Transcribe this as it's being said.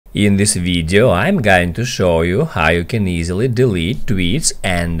In this video, I'm going to show you how you can easily delete tweets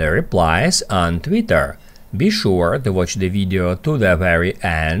and replies on Twitter. Be sure to watch the video to the very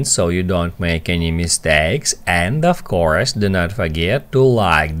end so you don't make any mistakes, and of course do not forget to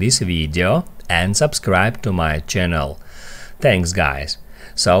like this video and subscribe to my channel. Thanks guys.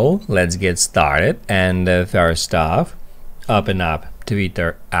 So let's get started, and first off, open up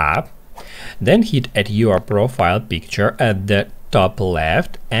Twitter app, then hit at your profile picture at the top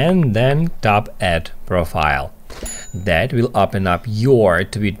left and then tap Add Profile. That will open up your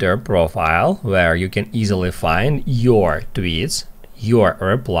Twitter profile where you can easily find your tweets, your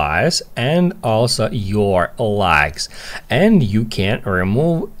replies, and also your likes, and you can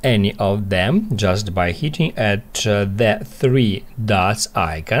remove any of them just by hitting at the three dots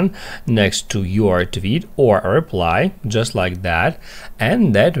icon next to your tweet or reply, just like that,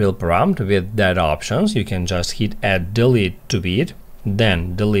 and that will prompt with that options. You can just hit at delete tweet,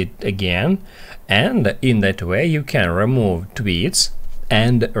 then delete again, and in that way you can remove tweets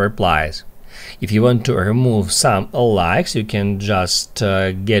and replies. If you want to remove some likes, you can just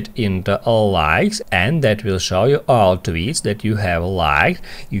get into likes, and that will show you all tweets that you have liked.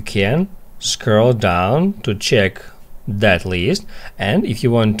 You can scroll down to check that list, and if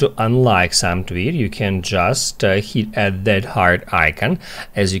you want to unlike some tweet, you can just hit at that heart icon.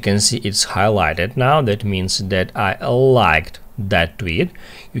 As you can see, it's highlighted now. That means that I liked that tweet.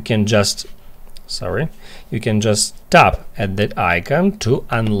 You can just tap at that icon to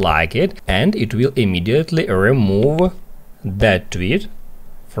unlike it, and it will immediately remove that tweet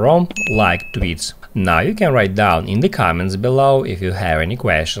from liked tweets. Now you can write down in the comments below if you have any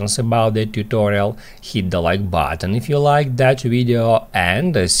questions about the tutorial. Hit the like button if you like that video,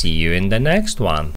 and see you in the next one.